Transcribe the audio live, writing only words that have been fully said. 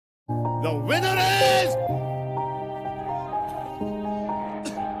The winner is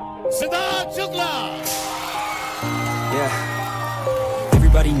Sidharth Shukla. Yeah.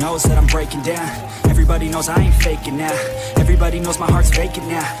 Everybody knows that I'm breaking down. Everybody knows I ain't faking now. Everybody knows my heart's vacant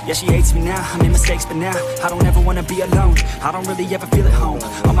now. Yeah, she hates me now, I made mistakes, but now I don't ever wanna be alone. I don't really ever feel at home.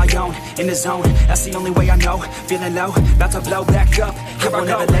 On my own, in the zone, that's the only way I know. Feeling low, about to blow back up. I won't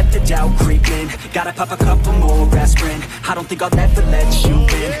ever let the doubt creep in. Gotta pop a couple more aspirin. I don't think I'll ever let you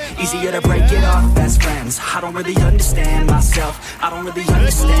in. Easier to break it off best friends. I don't really understand myself. I don't really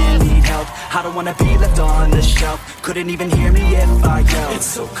understand, need help. I don't wanna be left on the shelf. Couldn't even hear me if I yelled. It's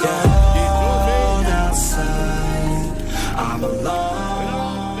so cold outside, I'm alone